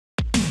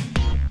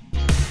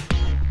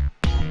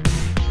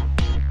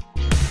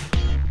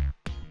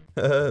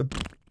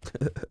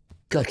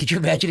God, could you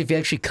imagine if you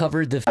actually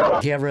covered the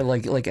camera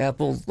like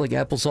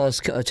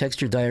applesauce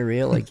texture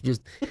diarrhea? Like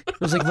just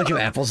it was like a bunch of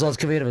applesauce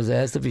coming out of his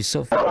ass. That'd be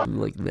so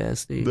like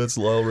nasty. That's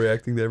Lyle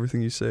reacting to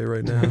everything you say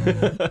right now.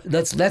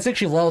 That's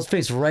actually Lyle's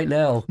face right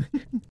now.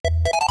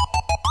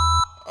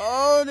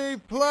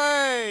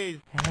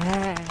 OneyPlays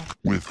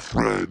with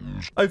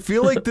friends. I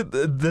feel like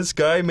this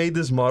guy made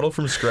this model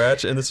from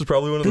scratch, and this is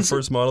probably one of the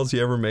first models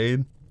he ever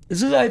made.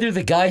 This is either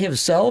the guy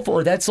himself,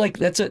 or that's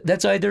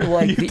either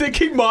like. You think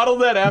he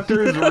modeled that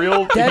after his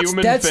real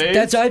human face?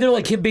 That's either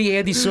like him being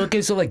Andy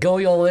Serkis and like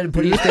going all in and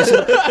putting his face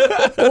in,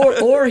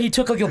 or he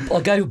took like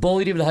a guy who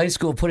bullied him in high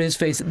school and put his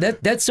face in.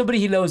 That's somebody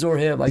he knows or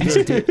him. I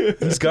guarantee.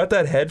 He's got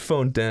that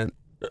headphone dent.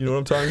 You know what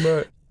I'm talking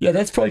about? Yeah,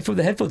 that's probably from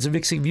the headphones and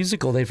mixing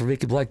music all day for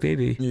making Black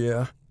Baby.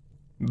 Yeah.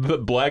 The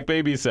Black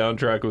Baby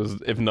soundtrack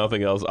was, if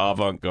nothing else,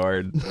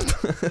 avant-garde.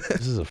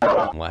 This is a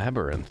f***ing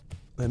labyrinth.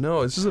 I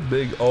know, this is a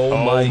big. Oh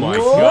my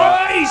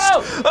Christ!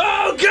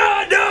 Oh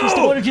God,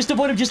 no! Just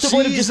avoid him.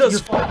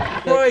 Jesus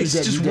Christ!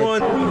 Just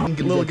run,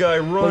 little guy,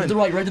 run. Right to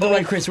the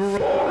right, Chris.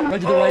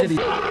 Right to the right of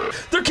the.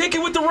 They're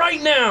kicking with the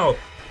right now.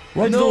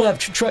 Right to the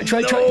left. Try.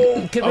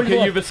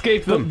 Okay, you've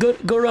escaped them. Go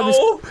around this.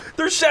 Oh,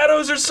 their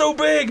shadows are so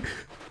big.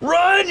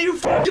 Run, you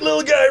fucking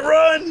little guy,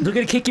 run! They're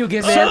gonna kick you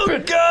again, man. Oh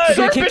God!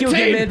 They're gonna kick you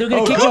again, man. They're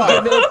gonna kick you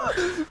again,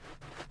 man.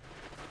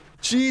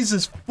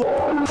 Jesus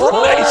Christ!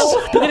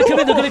 Oh. They're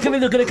gonna come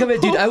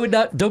in, dude. I would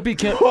not. Don't be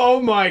careful. Oh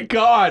my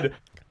God,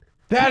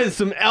 that is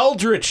some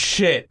eldritch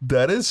shit.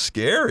 That is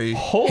scary.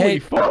 Holy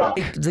fuck!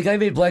 The guy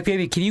made Black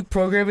Baby. Can you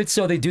program it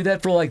so they do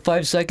that for like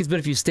 5 seconds, but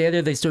if you stand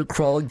there, they start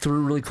crawling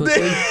through really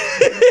quickly?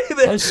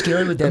 How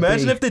scary would that be?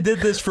 Imagine if they did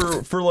this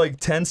for like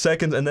 10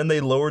 seconds and then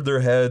they lowered their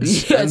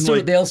heads. Yeah, and so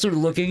like, they all started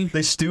looking.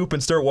 They stoop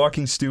and start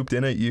walking stooped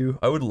in at you.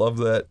 I would love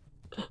that.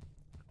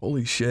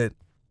 Holy shit.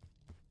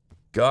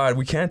 God,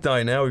 we can't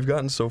die now. We've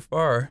gotten so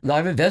far. No,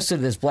 I've invested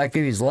in this Black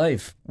Baby's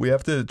life. We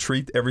have to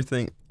treat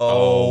everything.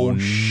 Oh, no.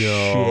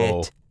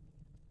 Shit.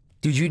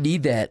 Dude, you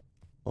need that.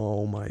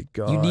 Oh my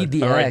God. You need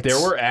the axe. Alright, there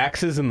were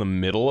axes in the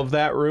middle of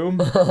that room.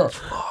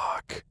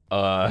 Fuck.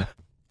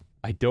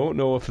 I don't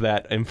know if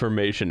that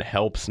information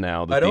helps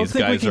now that I don't these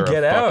think we guys can are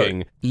get out.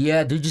 fucking...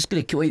 Yeah, they're just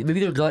gonna wait.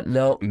 Maybe they're gone.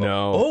 No.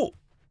 No.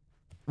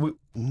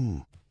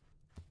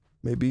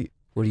 Maybe.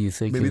 What do you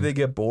think? Maybe they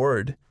get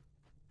bored.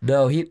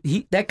 No,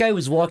 that guy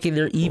was walking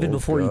there even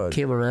before God. he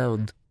came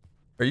around.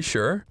 Are you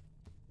sure?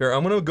 Here,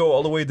 I'm gonna go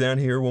all the way down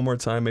here one more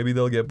time. Maybe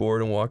they'll get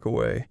bored and walk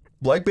away.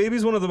 Black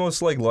Baby's one of the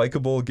most, like,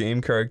 likable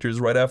game characters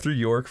right after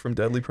York from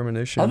Deadly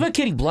Premonition. I'm not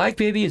kidding. Black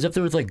Baby is up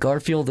there with, like,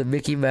 Garfield and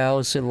Mickey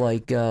Mouse and,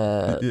 like,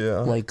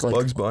 like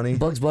Bugs Bunny.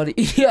 Bugs Bunny.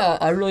 Yeah,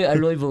 I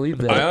really believe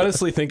that. I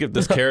honestly think if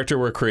this character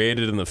were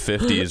created in the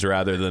 50s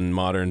rather than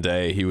modern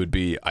day, he would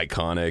be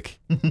iconic.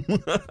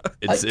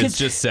 It's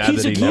just sad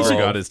that he never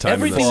got his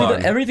time in the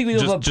sun. Everything we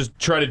know about... Just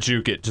try to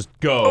juke it. Just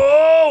go.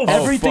 Oh!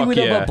 Everything we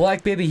know about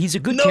Black Baby, he's a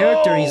good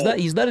character.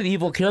 He's not an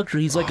evil character.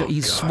 He's like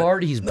he's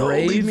smart, he's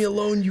brave. Leave me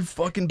alone, you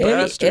fucking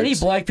bastards. Any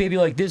Black Baby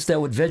like this that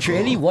would venture,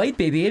 any white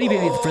baby, any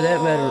baby for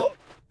that matter,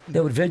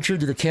 that would venture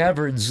into the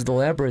caverns, the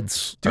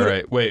labyrinths. All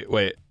right,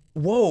 wait.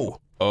 Whoa.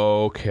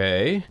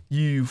 Okay.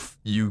 You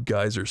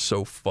guys are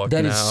so fucked now.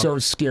 That now. is so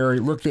scary.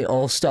 Look, they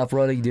all stop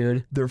running,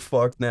 dude. They're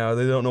fucked now.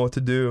 They don't know what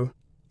to do.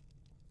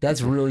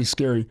 That's really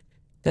scary.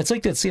 That's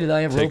like that scene in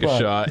I Am Robot. Take a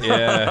shot,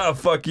 yeah.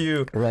 Fuck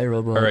you. Right,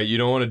 Robot. All right, you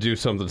don't want to do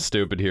something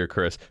stupid here,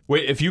 Chris.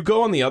 Wait, if you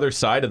go on the other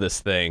side of this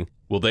thing,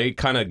 will they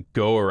kind of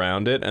go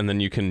around it, and then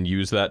you can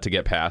use that to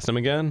get past them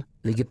again?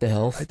 They get the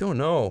health? I don't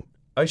know.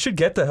 I should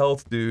get the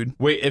health, dude.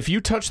 Wait, if you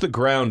touch the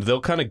ground,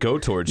 they'll kind of go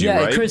towards you,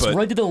 right? Yeah, Chris,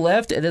 run to the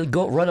left, and then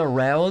run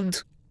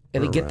around,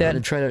 and then get that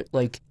and try to,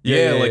 like...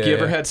 Yeah, like, you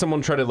ever had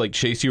someone try to, like,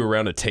 chase you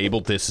around a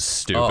table? This is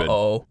stupid.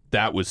 Uh-oh.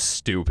 That was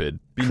stupid.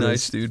 Be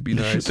nice, dude. Be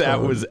nice. That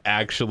was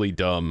actually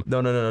dumb.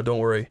 No. Don't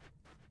worry.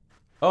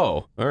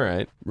 Oh,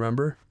 alright.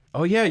 Remember?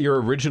 Oh, yeah,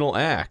 your original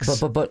axe.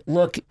 But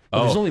look,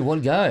 there's only one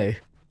guy.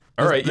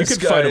 Alright, you can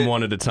fight him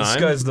one at a time. This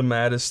guy's the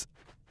maddest.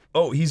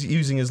 Oh, he's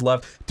using his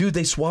left. Dude,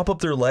 they swap up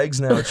their legs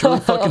now. It's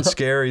really fucking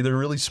scary. They're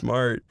really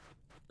smart.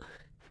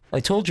 I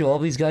told you, all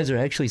these guys are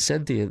actually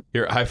sentient.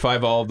 Here, high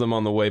five all of them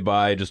on the way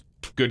by. Just,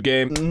 good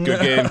game,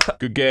 good game,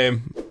 good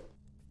game.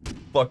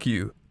 Fuck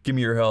you. Give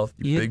me your health,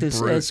 you hit big this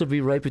brute. SOB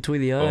right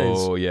between the eyes.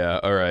 Oh, yeah,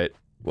 alright.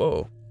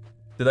 Whoa.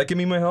 Did that give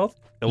me my health?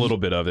 A little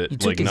bit of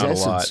it, like, not a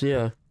lot.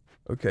 Yeah.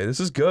 Okay,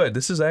 this is good.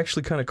 This is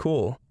actually kind of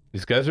cool.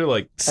 These guys are,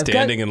 like,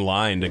 standing in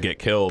line to get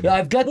killed. Yeah,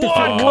 I've got the...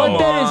 Whoa,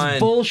 that is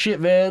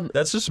bullshit, man.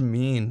 That's just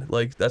mean.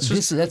 Like, that's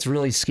just... That's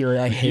really scary.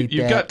 I hate that.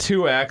 You've got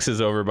 2 axes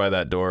over by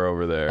that door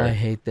over there. I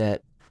hate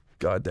that.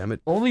 God damn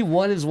it. Only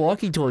one is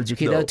walking towards you.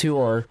 Okay, now 2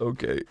 are.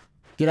 Okay.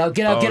 Get out,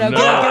 get out, Oh, get out, no.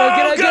 get out,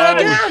 get out, get out,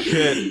 get out!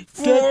 Shit.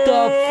 Get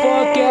the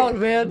fuck out,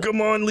 man!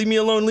 Come on, leave me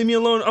alone, leave me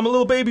alone. I'm a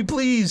little baby,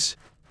 please.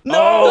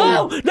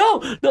 No!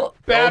 No!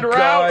 Bad route!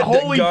 God,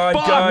 Holy God,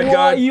 fuck!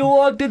 God. You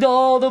walked into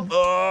all the...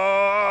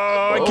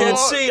 I can't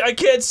see, I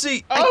can't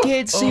see. I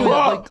can't see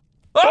like...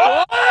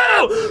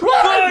 Oh!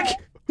 Fuck!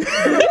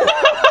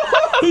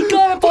 He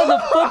got up on the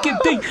fucking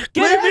thing!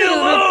 Leave me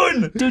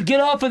alone! Dude,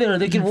 get off of there.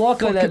 They can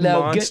walk on that now.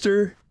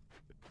 Monster.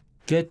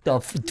 Forget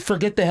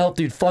the health,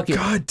 dude. Fuck it.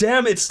 God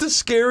damn, it's the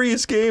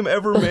scariest game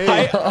ever made.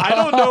 I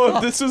don't know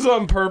if this was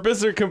on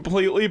purpose or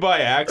completely by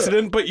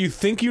accident, but you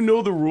think you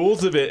know the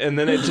rules of it, and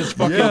then it just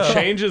fucking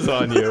changes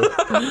on you. We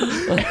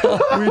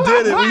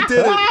did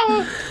it.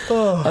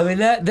 Oh. I mean,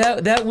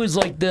 that was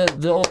like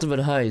the ultimate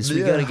heist.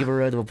 We gotta give a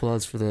round of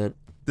applause for that.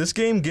 This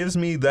game gives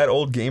me that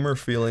old gamer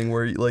feeling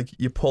where like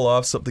you pull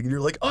off something and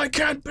you're like, I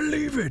can't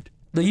believe it.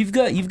 No, you've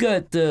got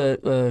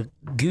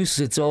goose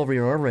that's all over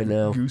your arm right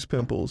now. Goose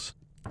pimples.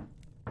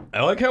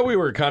 I like how we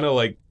were kind of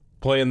like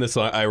playing this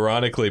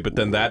ironically, but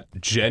then that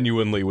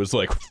genuinely was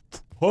like,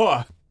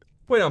 oh.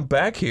 Wait, I'm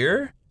back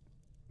here?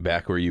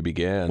 Back where you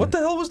began. What the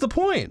hell was the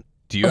point?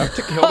 Do you have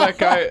to kill that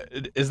guy?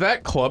 Is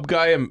that club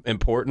guy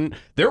important?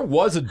 There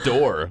was a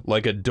door,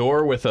 like a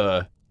door with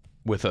a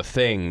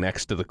thing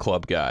next to the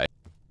club guy.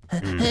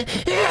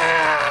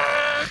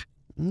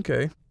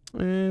 Okay.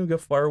 We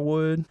got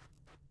firewood.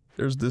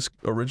 There's this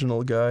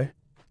original guy.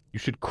 You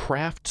should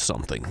craft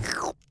something.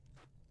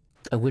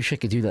 I wish I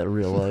could do that in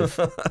real life.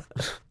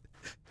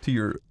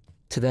 To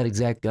that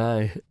exact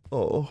guy.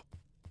 Oh.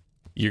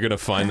 You're gonna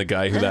find the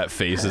guy who that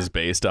face is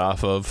based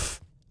off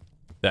of.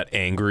 That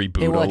angry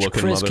Buddha-looking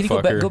Chris,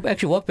 motherfucker. Can you go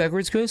actually walk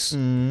backwards, Chris?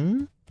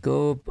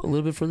 Go a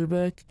little bit further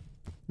back.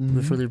 A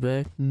little bit further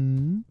back.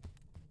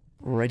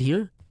 Right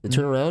here. Then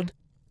turn around.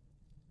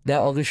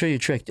 Now I'm gonna show you a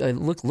trick.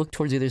 Look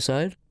towards the other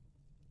side.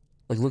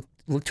 Like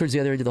look towards the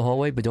other end of the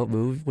hallway, but don't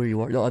move where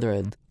you are. The other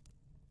end.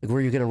 Like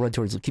where you're gonna run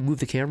towards. Can you move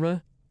the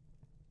camera?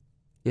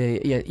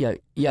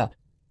 Yeah.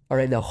 All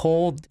right, now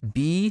hold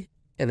B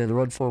and then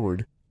run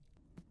forward.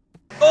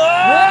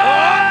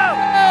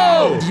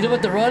 Oh! Do you know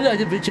about the run? I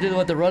didn't mention it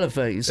about the run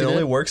effect. You see It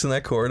only that? works in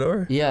that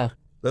corridor? Yeah.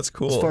 That's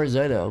cool. As far as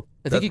I know.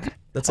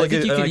 That's like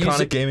an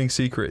iconic gaming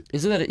secret.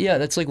 Isn't that? Yeah,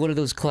 that's like one of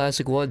those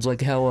classic ones,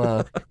 like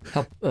how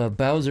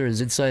Bowser is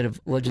inside of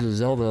Legend of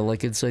Zelda,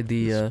 like inside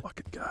the. This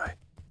fucking guy.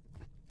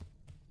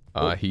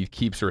 He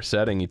keeps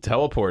resetting. He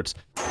teleports.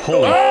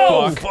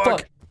 Holy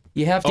fuck!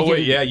 You have to. Oh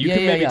wait, yeah, you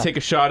can maybe take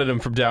a shot at him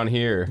from down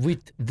here.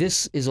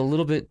 This is a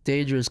little bit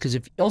dangerous because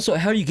also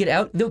how do you get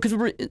out? No, because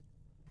we're.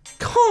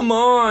 Come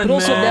on, But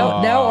also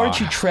man. now aren't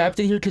you trapped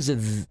in here because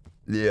of?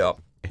 Yeah.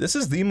 This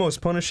is the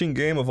most punishing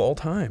game of all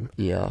time.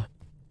 Yeah.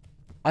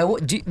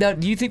 Do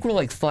you think we're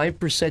like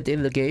 5%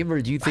 in the game,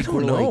 or do you think I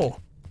don't know. like?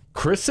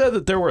 Chris said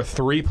that there were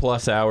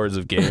 3+ hours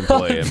of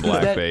gameplay in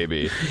Black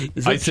Baby.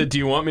 I said, do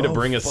you want me to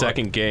bring a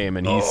second game?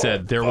 And he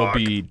said, there will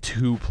be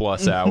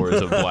 2+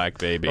 hours of Black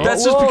Baby.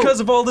 That's just because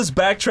of all this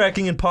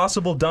backtracking and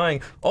possible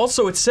dying.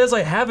 Also, it says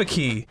I have a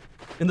key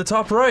in the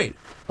top right.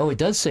 Oh, it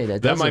does say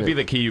that. That might be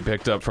the key you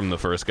picked up from the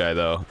first guy,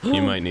 though.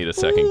 You might need a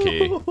second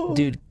key.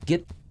 Dude,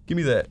 give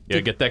me that. Yeah,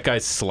 get that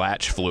guy's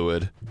slatch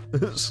fluid.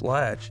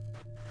 Slatch.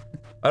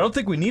 I don't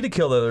think we need to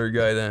kill that other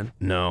guy then.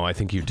 No, I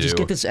think you do. Just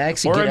get this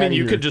axe. Or I mean,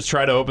 you could just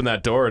try to open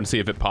that door and see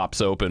if it pops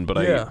open. But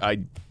I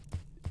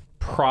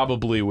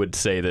probably would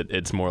say that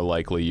it's more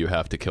likely you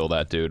have to kill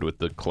that dude with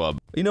the club.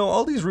 You know,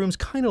 all these rooms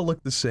kind of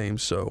look the same,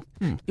 so...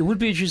 It would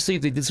be interesting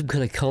if they did some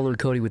kind of color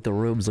coding with the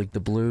rooms, like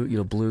the blue,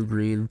 blue,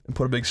 green. And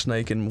put a big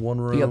snake in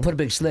one room. Yeah, put a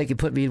big snake and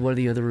put me in one of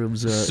the other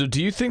rooms. So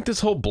do you think this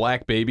whole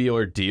Black Baby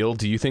ordeal,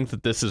 do you think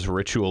that this is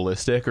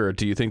ritualistic, or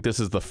do you think this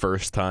is the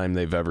first time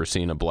they've ever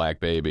seen a Black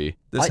Baby?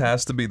 This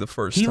has to be the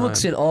first time. He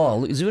looks in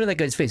awe. Zoom in that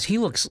guy's face. He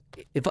looks...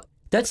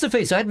 That's the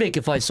face I'd make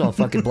if I saw a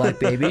fucking Black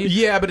Baby.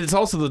 Yeah, but it's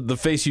also the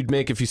face you'd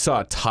make if you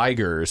saw a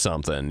tiger or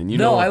something. And you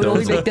no, know I would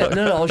only make that.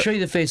 No, I'll show you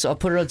the face. I'll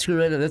put it on screen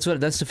right now.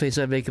 That's the face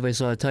I'd make if I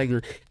saw a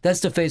tiger. That's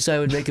the face I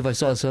would make if I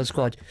saw a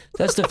Sasquatch.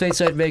 That's the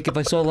face I'd make if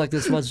I saw like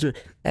this monster.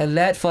 And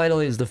that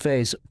finally is the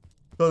face.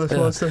 Oh, this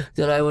monster.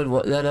 That I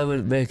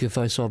would make if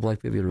I saw a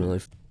Black Baby in real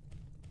life.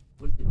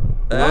 What?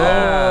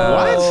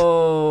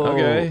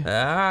 Okay.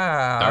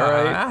 All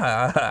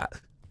right.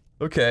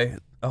 Okay.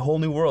 A whole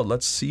new world.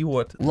 Let's see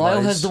what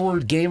Lyle has the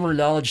word gamer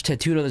knowledge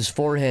tattooed on his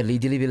forehead, and he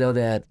didn't even know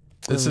that.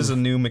 This is a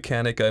new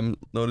mechanic I'm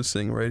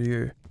noticing right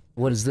here.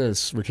 What is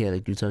this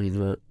mechanic you're talking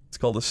about? It's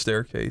called a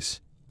staircase,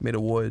 made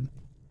of wood.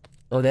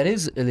 Oh, that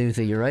is a new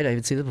thing. You're right. I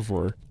haven't seen it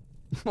before.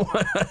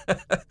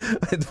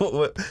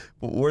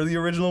 Were the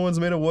original ones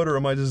made of wood, or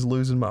am I just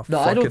losing my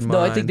fucking mind? No,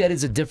 I think that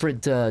is a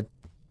different.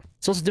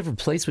 It's also a different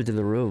placement in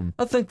the room.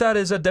 I think that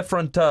is a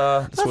different.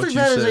 That's I what think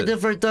you that is said. a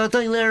different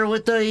thing there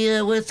with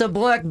the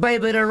Black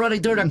Baby there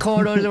running through the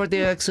corridor with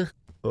the axe.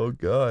 Oh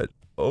god!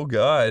 Oh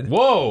god!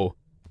 Whoa!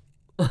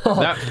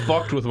 That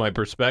fucked with my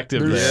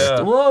perspective there.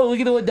 Yeah. Whoa! Look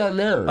at the one down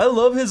there. I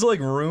love his like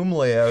room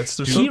layouts.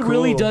 They're so cool. He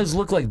really does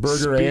look like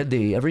Burger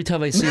Andy every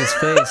time I see his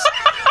face.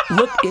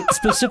 Look,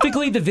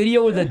 specifically the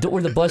video where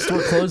the bus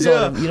door closed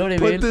on him. You know what I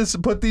mean?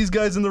 Put these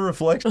guys in the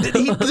reflection.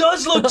 He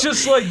does look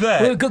just like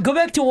that. Wait, go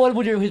back to one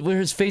where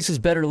his face is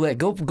better lit.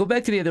 Go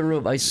back to the other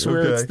room. I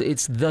swear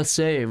it's the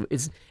same.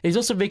 He's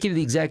also making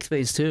the exact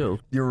face too.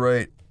 You're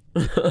right.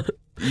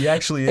 He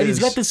actually is. And he's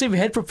got the same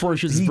head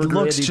proportions as Burger Andy. He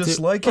looks just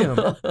like him.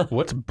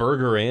 What's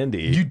Burger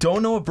Andy? You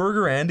don't know what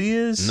Burger Andy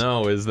is?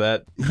 No, is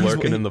that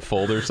lurking in the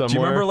folder somewhere? Do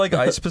you remember like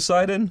Ice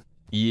Poseidon?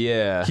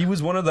 Yeah. He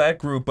was one of that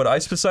group, but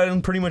Ice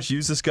Poseidon pretty much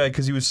used this guy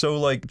because he was so,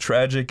 like,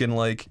 tragic and,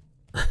 like...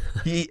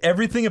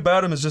 everything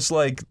about him is just,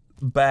 like,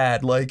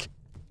 bad. Like,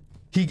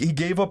 he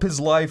gave up his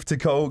life to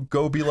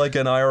go be, like,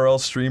 an IRL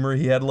streamer.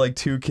 He had, like,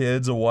 2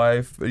 kids, a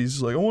wife. And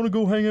he's like, I want to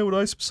go hang out with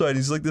Ice Poseidon.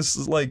 He's like, this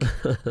is, like...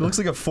 he looks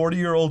like a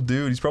 40-year-old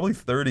dude. He's probably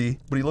 30,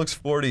 but he looks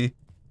 40.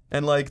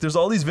 And, like, there's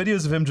all these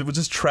videos of him with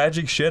just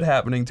tragic shit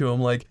happening to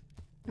him. Like,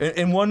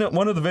 in one of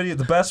the videos,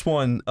 the best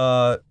one,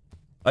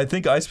 I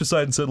think Ice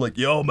Poseidon said, like,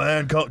 yo,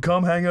 man,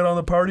 come hang out on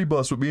the party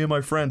bus with me and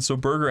my friends. So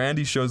Burger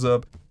Andy shows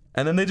up,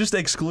 and then they just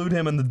exclude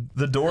him, and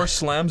the door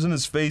slams in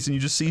his face, and you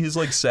just see his,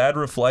 like, sad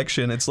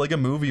reflection. It's like a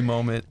movie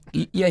moment.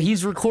 Yeah,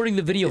 he's recording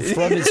the video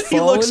from his phone, He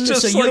looks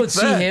just so you like don't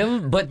see that.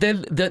 him, but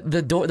then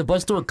the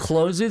bus door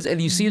closes, and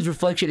you see his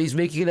reflection, he's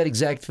making that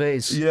exact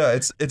face. Yeah,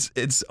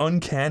 it's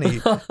uncanny.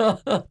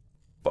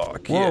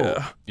 Fuck,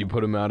 yeah. You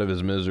put him out of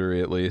his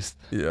misery, at least.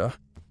 Yeah.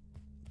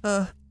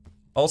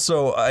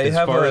 Also, as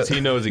far as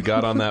he knows, he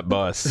got on that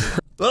bus.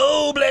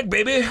 Oh, black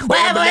baby!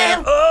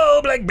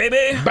 Oh, black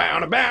baby! Bow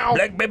to bow!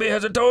 Black baby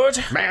has a torch!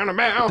 Bow to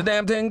bow! The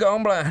damn thing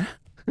gone blind.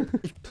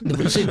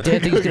 You say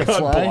damn thing's gonna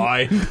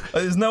fly? Blind.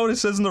 Isn't that what it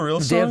says in the real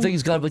The song? damn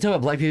thing's gone. But talking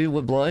about black people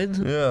went blind.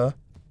 Yeah.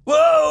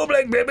 Whoa,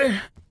 black baby!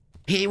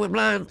 He went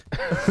blind.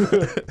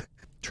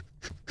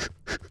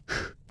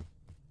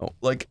 Oh,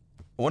 like,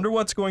 I wonder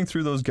what's going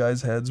through those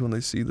guys' heads when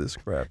they see this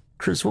crap.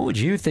 Chris, what would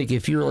you think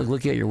if you were like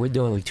looking at your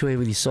window at like 2 a.m.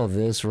 and you saw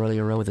this running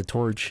around with a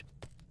torch?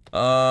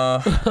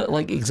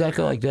 Like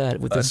exactly like that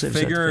with the I same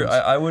figure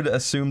I would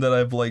assume that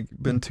I've like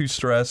been too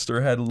stressed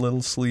or had a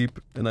little sleep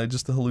and I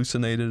just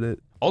hallucinated it.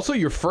 Also,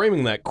 you're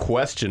framing that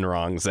question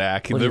wrong,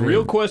 Zach. What do The you real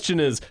mean? question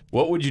is,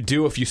 what would you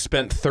do if you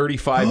spent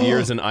 35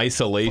 years in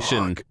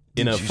isolation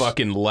in a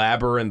fucking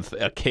labyrinth,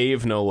 a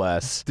cave no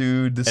less?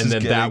 Dude, this and is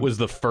then getting... that was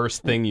the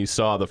first thing you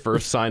saw, the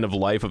first sign of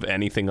life of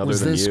anything other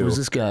than you. Was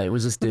this guy?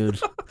 Was this dude?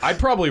 I'd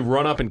probably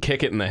run up and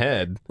kick it in the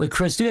head. Wait,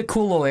 Chris, do that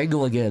cool low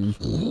angle again.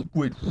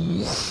 Wait,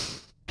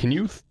 Can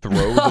you throw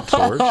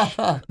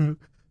the torch?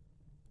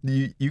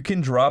 you can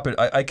drop it.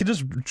 I could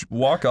just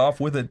walk off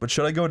with it, but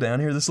should I go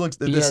down here? This looks...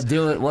 Yeah,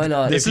 do it. Why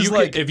not? This If is you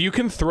like... if you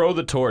can throw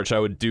the torch, I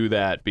would do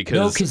that because...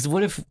 No, because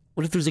what if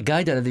there's a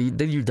guy down there,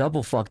 then you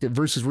double fucked it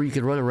versus where you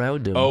can run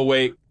around him. Oh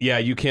wait, yeah,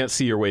 you can't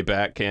see your way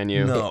back, can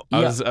you? No.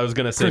 I was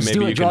gonna say Chris, do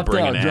maybe it, you can drop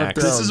bring down, an drop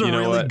axe. down. This is a You know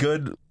really what?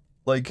 good...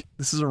 Like,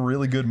 this is a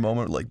really good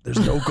moment. Like, there's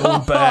no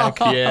going back.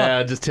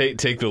 Yeah, just take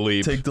the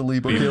leap. Take the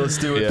leap. Okay, let's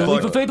do it. Yeah. The Fuck.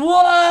 leap of faith.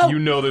 Whoa! You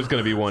know there's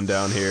gonna be one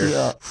down here.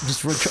 Yeah,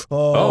 just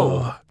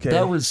Oh, okay.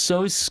 That was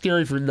so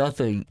scary for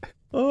nothing.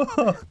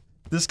 Oh,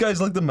 this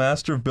guy's like the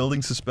master of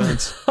building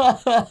suspense.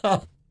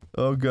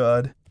 Oh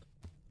god.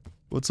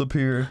 What's up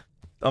here?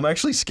 I'm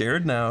actually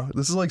scared now.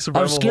 This is like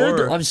survival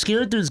horror. I'm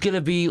scared there's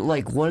gonna be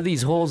like one of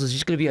these holes is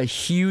just gonna be a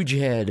huge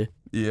head.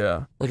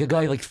 Yeah. Like a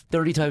guy like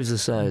 30 times the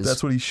size.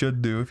 That's what he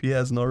should do if he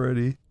hasn't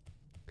already.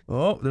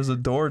 Oh, there's a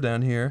door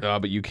down here.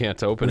 But you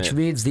can't open Which it.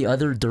 means the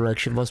other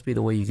direction must be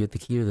the way you get the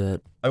key to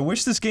that. I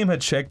wish this game had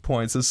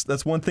checkpoints.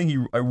 That's one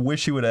thing I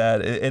wish he would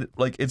add.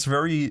 It's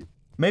very...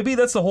 Maybe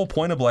that's the whole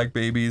point of Black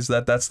Babies,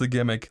 that's the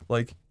gimmick.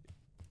 Like,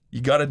 you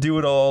gotta do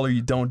it all or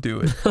you don't do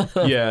it.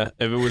 Yeah,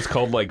 if it was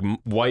called like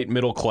White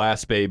Middle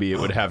Class Baby, it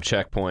would have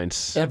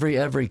checkpoints.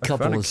 Every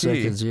couple found a of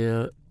key. seconds,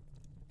 yeah.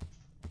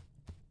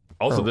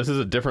 Also, this is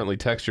a differently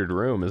textured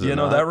room, is it You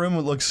know, not? that room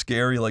would look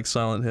scary like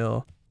Silent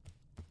Hill.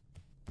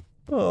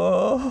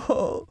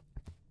 Oh...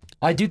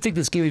 I do think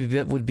this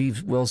game would be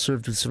well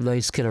served with some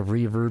nice kind of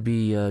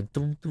reverby,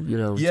 you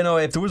know. You know,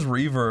 if there was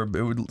reverb,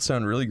 it would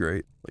sound really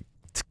great. Like,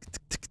 tick,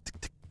 tick, tick,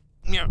 tick, tick.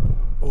 Yeah.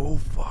 Oh,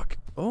 fuck.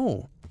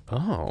 Oh,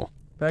 Oh,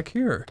 back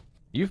here.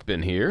 you've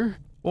been here?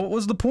 What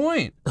was the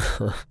point?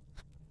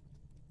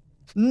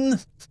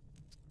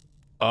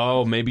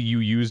 Oh, maybe you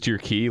used your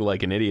key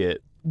like an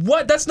idiot.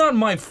 What? That's not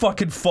my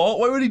fucking fault.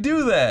 Why would he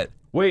do that?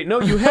 Wait,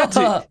 no, you had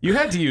to. You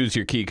had to use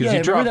your key because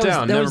you dropped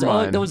down. Never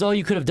mind. That was all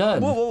you could have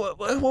done.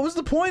 What was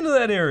the point of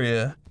that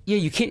area? Yeah,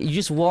 you can't. You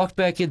just walk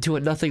back into a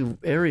nothing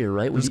area,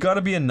 right? There's got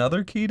to be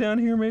another key down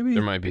here, maybe?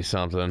 There might be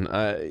something.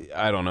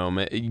 I don't know,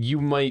 man.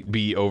 You might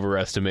be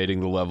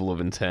overestimating the level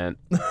of intent.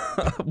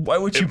 Why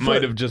would you It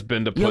might have just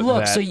been to put Yeah,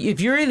 look. that. So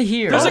if you're in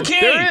here, There's a key!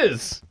 There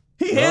is.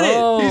 He hit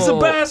it! He's a Oh.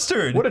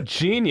 bastard! What a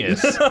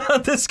genius.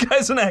 This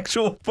guy's an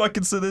actual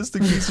fucking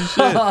sadistic piece of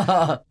shit.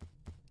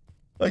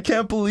 I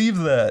can't believe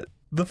that.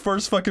 The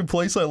first fucking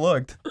place I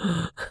looked.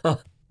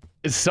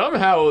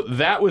 Somehow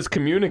that was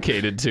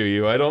communicated to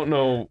you. I don't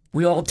know.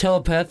 we all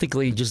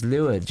telepathically just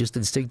knew it, just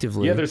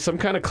instinctively. Yeah, there's some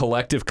kind of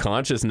collective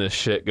consciousness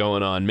shit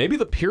going on. Maybe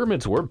the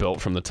pyramids were built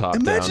from the top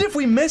Imagine down. if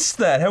we missed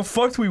that. How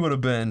fucked we would have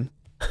been.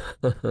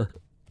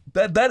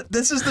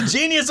 This is the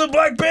genius of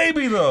Black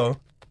Baby, though.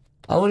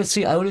 I want to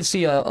see a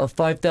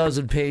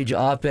 5,000-page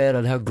op-ed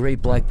on how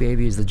great Black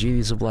Baby is, the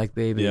genius of Black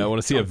Baby. Yeah, I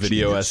want to see a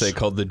video genius. essay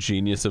called "The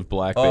Genius of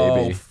Black Oh,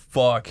 Baby."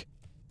 fuck.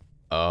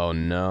 Oh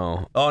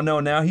no. Oh,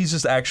 no, now he's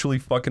just actually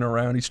fucking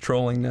around. He's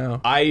trolling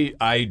now.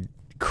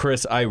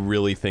 Chris, I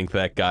really think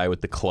that guy with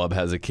the club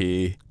has a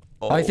key.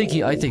 I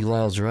think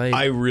Lyle's right.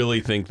 I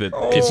really think that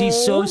because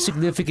he's so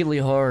significantly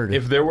hard.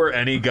 if there were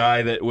any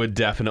guy that would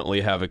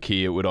definitely have a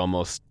key, it would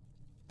almost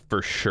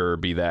for sure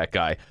be that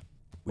guy.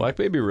 Black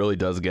Baby really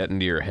does get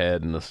into your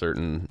head in a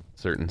certain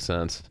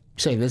sense. You're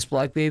saying this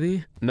Black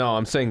Baby? No,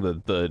 I'm saying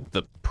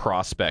the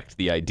prospect,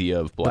 the idea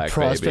of Black The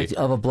prospect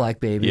of a Black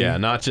Baby. Yeah,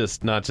 not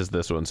just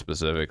this one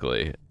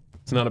specifically.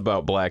 It's not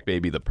about Black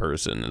Baby the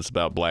person. It's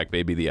about Black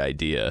Baby the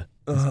idea.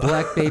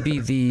 Black Baby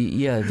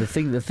the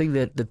thing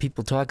that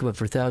people talk about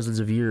for thousands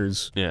of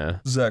years. Yeah.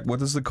 Zach, what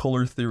does the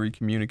color theory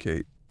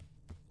communicate?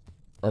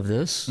 Of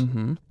this?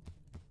 Mm-hmm.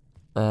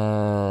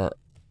 Well,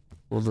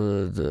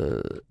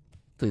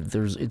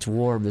 it's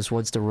warm. This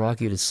wants to rock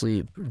you to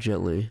sleep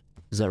gently.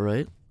 Is that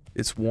right?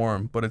 It's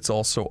warm, but it's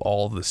also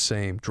all the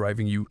same,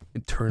 driving you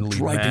internally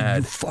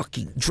mad.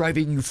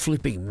 Driving you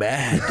flipping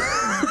mad.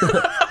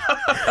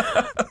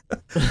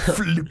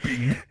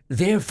 Flipping.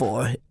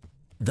 Therefore,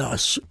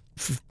 thus.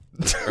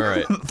 All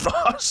right.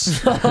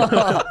 Thus.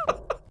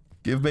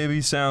 Give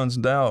baby sounds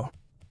now.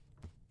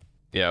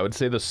 Yeah, I would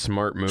say the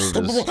smart move is...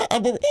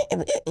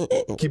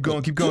 Keep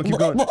going, keep going, keep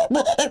going.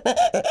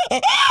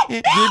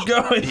 Keep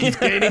going. He's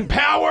gaining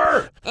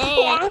power!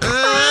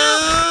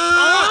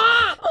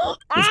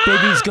 This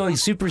baby's going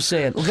Super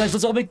Saiyan. Well, guys,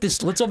 let's all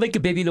make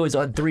a baby noise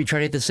on 3. Try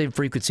to hit the same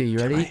frequency. You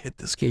ready? I hit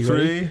this. Okay,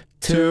 3,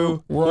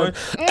 2, 1.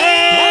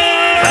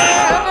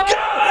 God!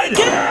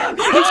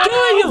 He's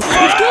killing you!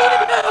 He's killing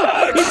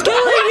you! He's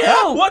killing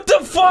you! What the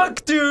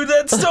fuck, dude?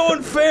 That's so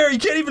unfair. You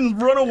can't even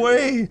run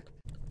away.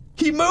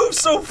 He moves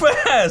so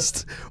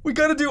fast. We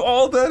gotta do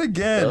all that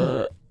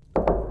again.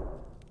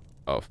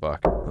 Oh,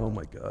 fuck. Oh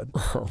my god.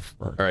 Oh,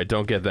 fuck. Alright,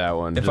 don't get that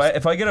one.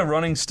 If I get a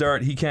running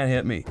start, he can't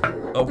hit me.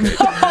 Okay.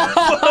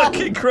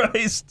 Fucking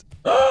Christ.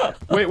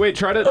 Wait,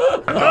 try to...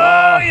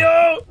 Oh,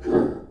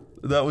 yo!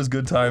 That was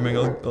good timing,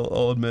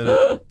 I'll admit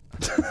it.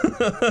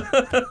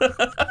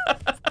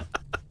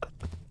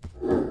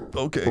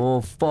 Okay.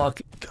 Oh,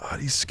 fuck. God,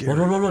 he's scary.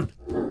 Run.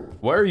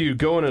 Why are you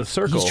going in a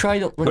circle? He's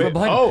trying to run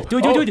behind oh,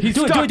 you. Do it.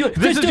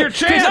 This is your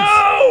chance!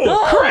 No!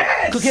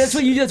 Chris! Okay, that's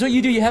what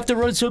you do. You have to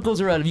run circles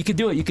around him. You can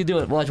do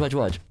it. Watch.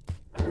 Watch.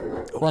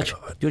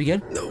 Do it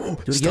again. No,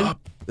 Do it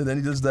stop. again. And then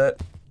he does that.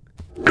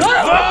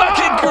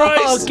 Fucking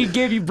Christ! He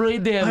gave you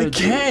brain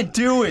damage. I can't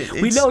do it.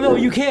 No,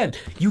 you can.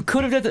 You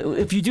could have done that.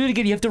 If you do it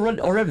again, you have to run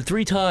around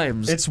 3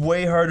 times. It's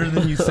way harder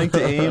than you think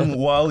to aim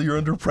while you're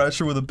under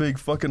pressure with a big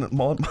fucking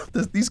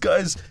These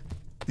guys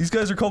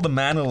are called the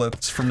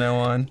manoliths from now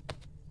on.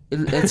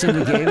 It's in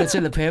the game. It's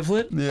in the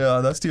pamphlet. Yeah,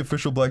 that's the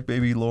official Black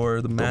Baby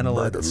lore. The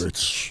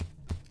manoliths.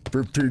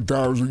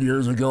 15,000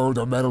 years ago,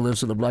 the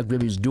Metallifts and the Black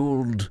Baby's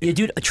doomed. Yeah,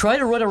 dude, try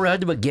to run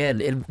around him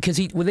again, and because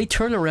when they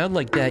turn around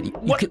like that,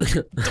 what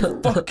the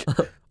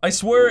fuck? I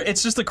swear,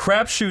 it's just a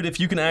crapshoot if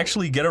you can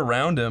actually get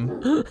around him.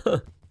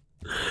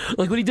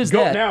 Like when he does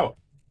Go that. now.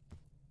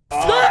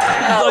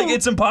 Like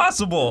it's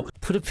impossible.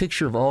 Put a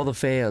picture of all the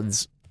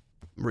fans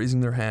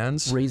Raising their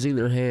hands.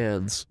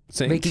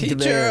 Saying, making teacher,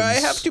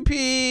 demands. I have to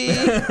pee.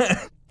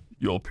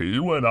 You'll pee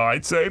when I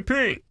say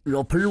pee.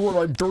 You'll pee when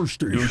I'm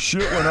thirsty. You'll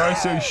shit when I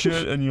say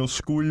shit, and you'll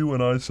squee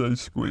when I say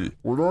squee.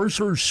 When I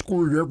say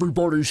squee,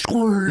 everybody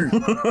squee.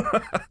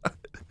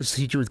 This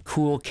teacher with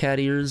cool cat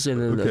ears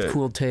and a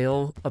cool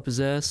tail up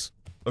his ass.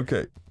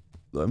 Okay,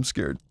 I'm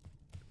scared.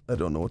 I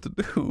don't know what to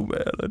do,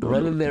 man. I don't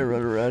Run know. in there,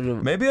 run around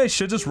him. Maybe I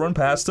should just run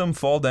past him,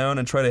 fall down,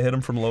 and try to hit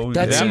him from low.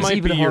 That That seems might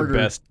even be your harder.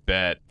 best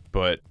bet,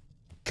 but...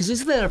 Because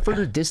isn't that a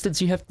further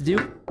distance you have to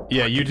do?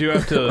 Yeah, you do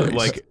have to,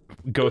 like,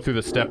 go through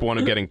the step 1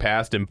 of getting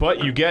past him,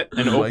 but you get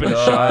an Oh my open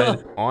God.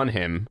 shot on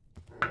him.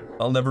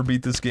 I'll never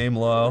beat this game,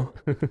 Lyle.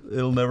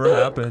 It'll never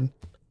happen.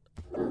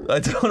 I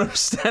don't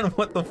understand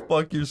what the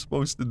fuck you're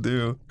supposed to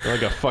do.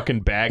 Like a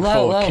fucking bag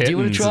Lyle, full of do you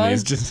wanna kittens, try? and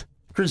he's just...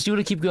 Chris, do you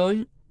want to keep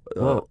going?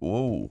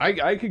 Whoa.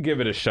 I could give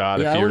it a shot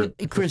Yeah, if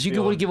you're... Chris,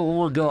 you want to give it one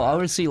more go. I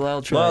want to see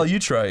Lyle try. Lyle, you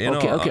try. You know.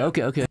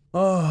 Okay.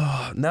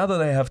 Oh, now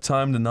that I have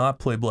time to not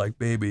play Black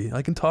Baby,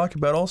 I can talk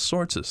about all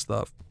sorts of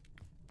stuff.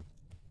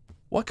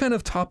 What kind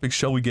of topics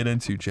shall we get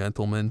into,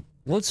 gentlemen?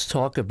 Let's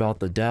talk about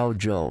the Dow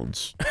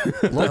Jones.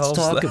 Let's hell's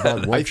talk that?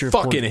 about I what your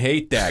fucking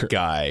hate that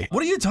guy.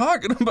 What are you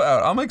talking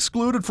about? I'm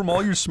excluded from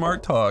all your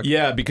smart talk.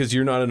 Yeah, because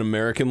you're not an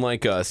American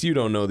like us. You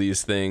don't know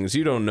these things.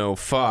 You don't know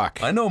fuck.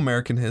 I know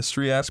American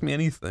history. Ask me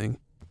anything.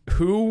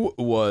 Who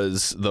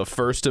was the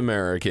first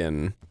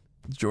American?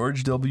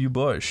 George W.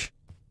 Bush.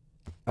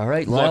 All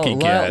right, Lucky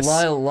guess.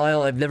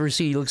 Lyle, I've never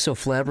seen you look so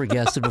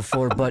flabbergasted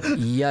before, but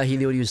yeah, he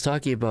knew what he was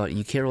talking about.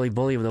 You can't really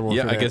bully him no more.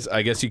 Yeah, for that.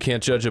 I guess you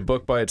can't judge a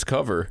book by its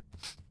cover.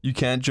 You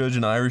can't judge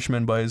an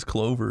Irishman by his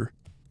clover.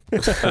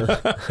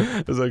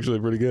 That's actually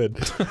pretty good.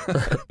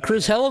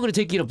 Chris, how long would it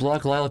take you to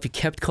block Lyle if he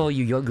kept calling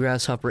you young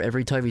grasshopper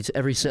every time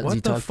every sentence he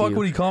What the talked to fuck you?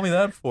 would he call me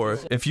that for?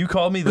 If you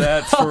called me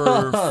that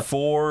for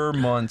 4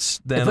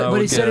 months, then I would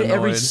But he get said it annoyed.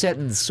 every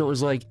sentence, so it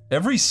was like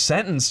Every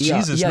sentence? Yeah,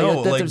 Jesus, yeah, no. that's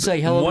what Like I'm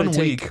saying. How long would 1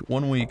 it week. take?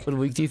 1 week. 1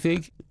 week. Do you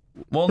think?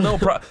 Well, no.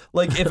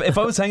 Like if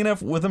I was hanging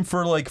out with him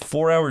for like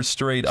 4 hours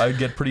straight, I'd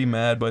get pretty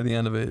mad by the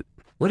end of it.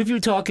 What if you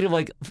were talking to him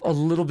like a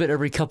little bit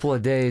every couple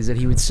of days, and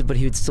he would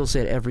still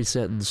say it every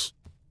sentence?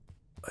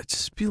 I'd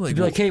just be like, You'd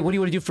be like, hey, what do you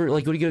want to do for,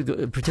 like, what are you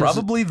gonna go?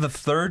 Probably the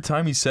third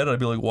time he said it, I'd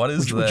be like, what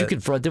is that? Would you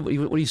confront him?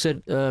 What you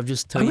said?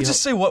 Just tell I you. would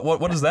just say,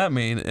 what does that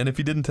mean? And if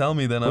he didn't tell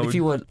me, then I would. What if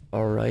he went,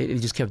 all right, and he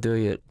just kept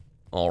doing it?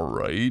 All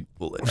right.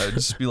 Well, I'd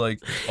just be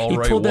like, all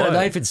right. He pulled out a what?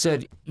 knife and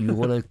said, "You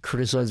want to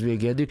criticize me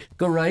again, dude?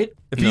 Go right."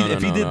 If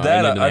he did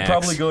that, I'd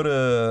probably go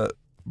to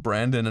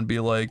Brandon and be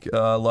like,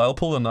 Lyle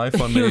pulled a knife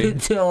on You me.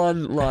 would tell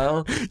on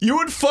Lyle. You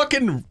would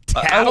fucking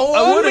tattle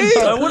on me?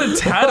 I wouldn't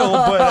tattle,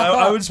 but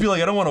I would just be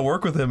like, I don't want to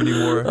work with him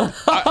anymore.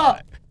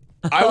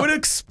 I would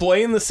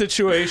explain the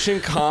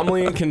situation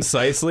calmly and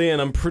concisely,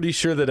 and I'm pretty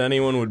sure that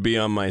anyone would be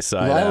on my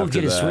side. Lyle would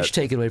get his that. switch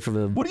taken away from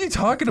him. What are you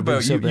talking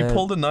about? so You bad.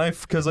 pulled a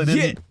knife because I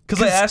didn't.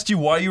 Because I asked you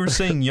why you were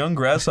saying young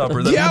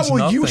grasshopper. That Yeah, means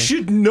well, you nothing.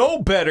 should know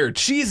better.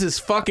 Jesus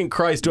fucking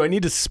Christ, do I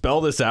need to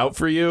spell this out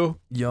for you?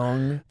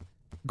 Young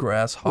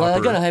grasshopper. Well,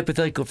 I got a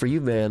hypothetical for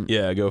you, man.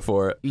 Yeah, go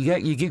for it. You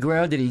get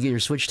grounded and you get your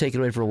switch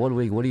taken away for 1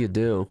 week. What do you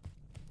do?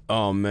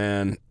 Oh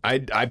man,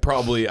 I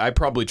probably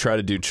try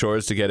to do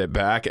chores to get it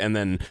back, and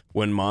then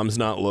when mom's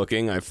not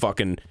looking, I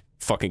fucking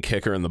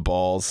kick her in the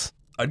balls.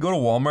 I'd go to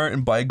Walmart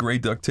and buy gray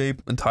duct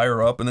tape and tie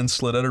her up and then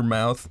slit at her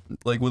mouth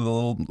like with a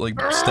little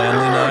like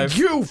Stanley knife.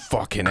 You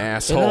fucking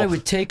asshole! And then I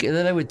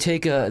would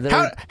take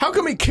a. How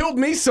come he killed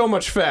me so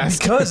much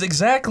fast? Because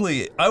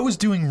exactly, I was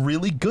doing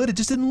really good. It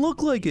just didn't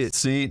look like it.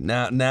 See,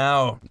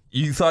 now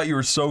you thought you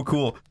were so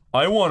cool.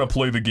 I want to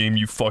play the game,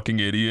 you fucking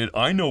idiot.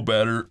 I know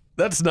better.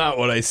 That's not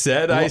what I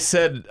said. Well, I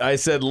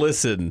said,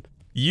 listen,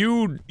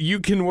 you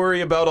can worry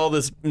about all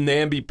this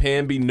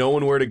namby-pamby,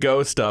 knowing where to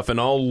go stuff,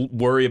 and I'll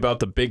worry about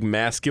the big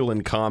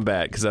masculine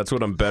combat, because that's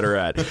what I'm better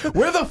at.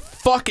 Where the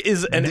fuck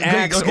is an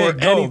axe or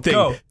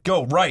anything?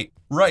 Go, right.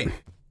 Lyle,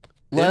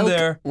 in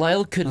there.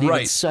 Lyle couldn't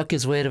even suck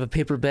his way out of a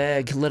paper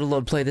bag, let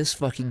alone play this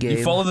fucking game.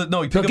 You follow the,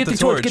 you pick up get the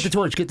torch. Get the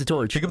torch, get the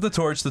torch. Pick up the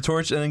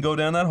torch, and then go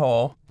down that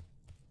hall.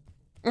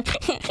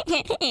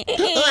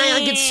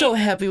 I get so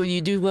happy when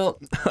you do well.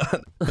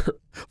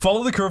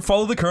 Follow the curve.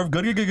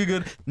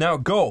 Good. Now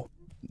go.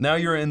 Now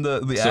you're in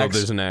the So axe.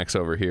 there's an axe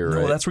over here,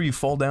 right? No, that's where you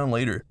fall down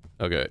later.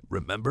 Okay.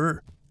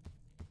 Remember?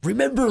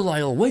 Remember,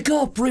 Lyle. Wake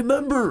up.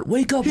 Remember.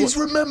 Wake up. He's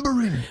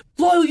remembering.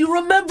 Lyle,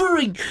 you're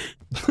remembering.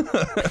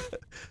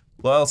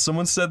 Well,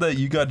 someone said that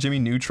you got Jimmy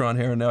Neutron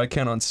hair, and now I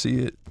can't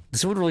unsee it. Did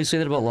someone really say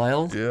that about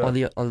Lyle? Yeah.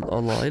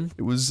 Online?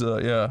 It was,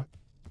 yeah.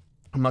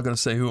 I'm not gonna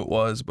say who it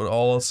was, but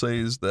all I'll say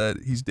is that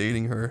he's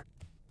dating her.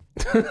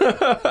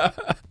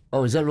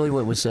 Oh, is that really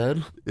what was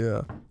said?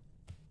 Yeah.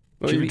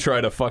 Well, you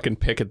try to fucking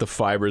pick at the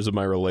fibers of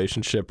my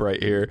relationship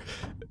right here.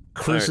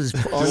 Chris is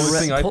The only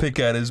thing I pick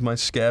at is my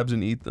scabs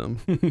and eat them.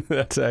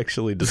 That's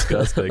actually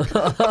disgusting.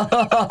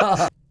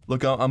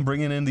 Look, I'm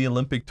bringing in the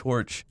Olympic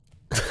torch.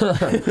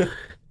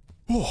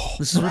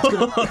 This is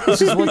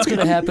what's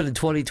gonna happen in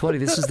 2020.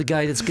 This is the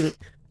guy that's gonna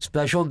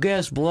special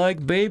guest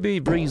Black Baby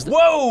brings.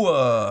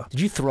 Whoa! Did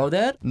you throw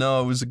that?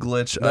 No, it was a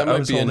glitch. That I might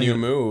was be a holding new it,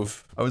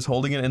 move. I was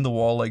holding it in the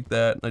wall like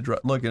that, and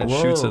look, and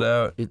it shoots it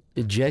out. It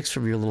ejects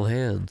from your little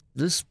hand.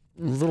 This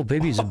little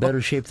baby's in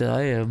better shape than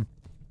I am.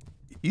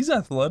 He's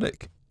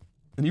athletic,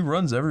 and he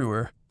runs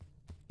everywhere.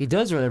 He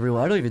does run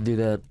everywhere. I don't even do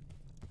that.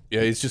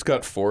 Yeah, he's just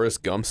got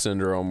Forrest Gump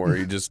syndrome where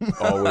he just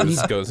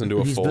always goes into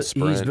a full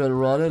sprint. He's been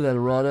running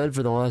and running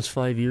for the last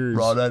 5 years.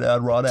 Raw that.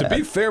 To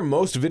be fair,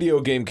 most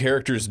video game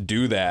characters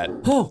do that.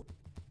 Oh!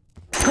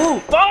 Oh!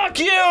 Fuck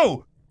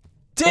you!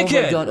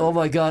 Dickhead! Oh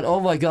my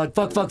god.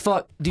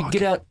 Fuck. Dude,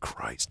 get out.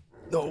 Christ.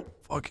 No,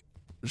 fuck.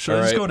 Should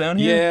I just go down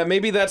here? Yeah,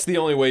 maybe that's the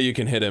only way you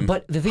can hit him.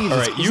 But the thing is,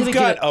 alright, you've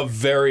got a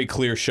very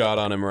clear shot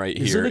on him right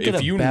here.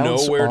 If you know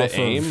where to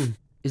aim...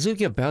 Is it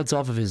gonna bounce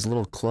off of his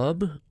little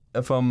club?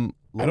 If I'm...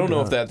 I don't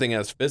know if that thing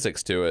has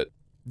physics to it.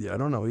 Yeah, I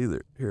don't know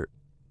either. Here.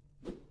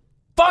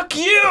 Fuck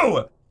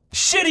you!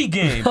 Shitty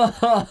game!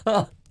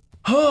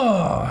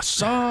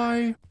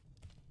 Sigh.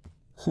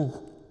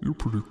 You're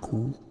pretty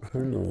cool.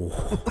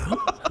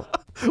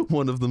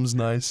 One of them's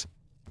nice.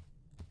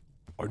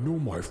 I know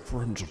my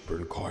friends have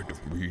been kind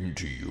of mean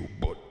to you,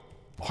 but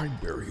I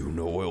bear you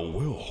no ill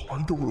will.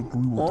 I don't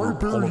agree with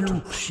their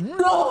politics.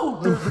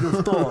 No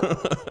negative thought.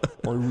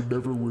 I would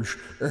never wish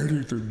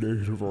anything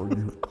negative on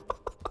you.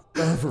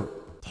 Ever.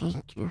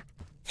 Thank you.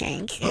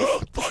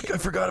 Fuck, I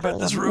forgot about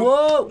this room.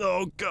 Whoa!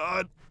 Oh,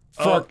 God.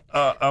 Fuck.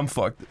 I'm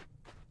fucked.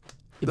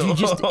 If you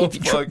just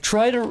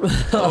try to.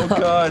 Oh,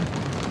 God.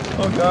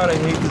 Oh, God, I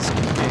hate this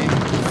game.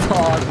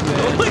 Fuck, man.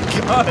 Oh, my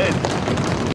God.